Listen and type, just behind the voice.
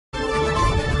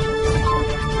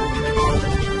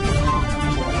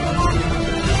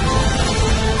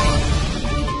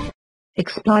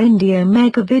Explaindio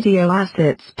Mega Video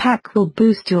Assets Pack will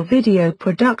boost your video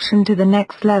production to the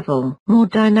next level, more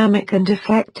dynamic and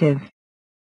effective.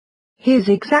 Here's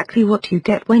exactly what you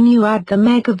get when you add the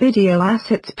Mega Video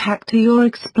Assets Pack to your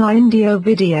Explaindio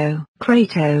Video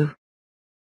Creator.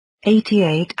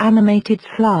 88 animated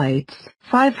slides,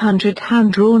 500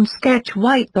 hand-drawn sketch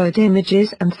whiteboard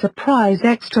images and surprise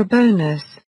extra bonus.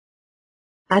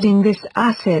 Adding this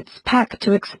assets pack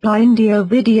to Explaindio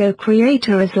Video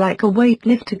Creator is like a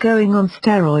weightlifter going on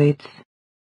steroids.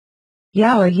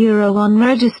 Euro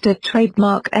unregistered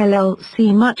trademark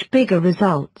LLC. Much bigger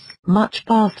results, much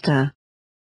faster.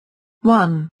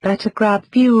 1. Better grab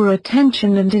viewer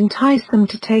attention and entice them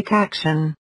to take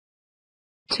action.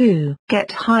 2.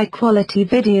 Get high-quality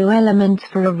video elements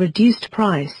for a reduced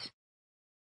price.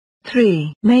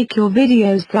 3. Make your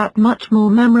videos that much more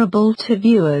memorable to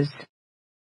viewers.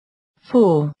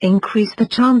 4. Increase the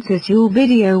chances your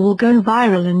video will go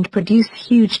viral and produce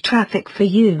huge traffic for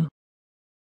you.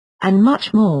 And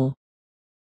much more.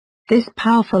 This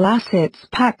powerful assets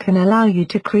pack can allow you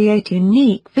to create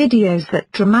unique videos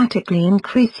that dramatically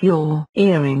increase your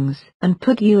earnings and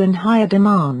put you in higher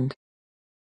demand.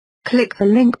 Click the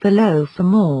link below for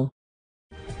more.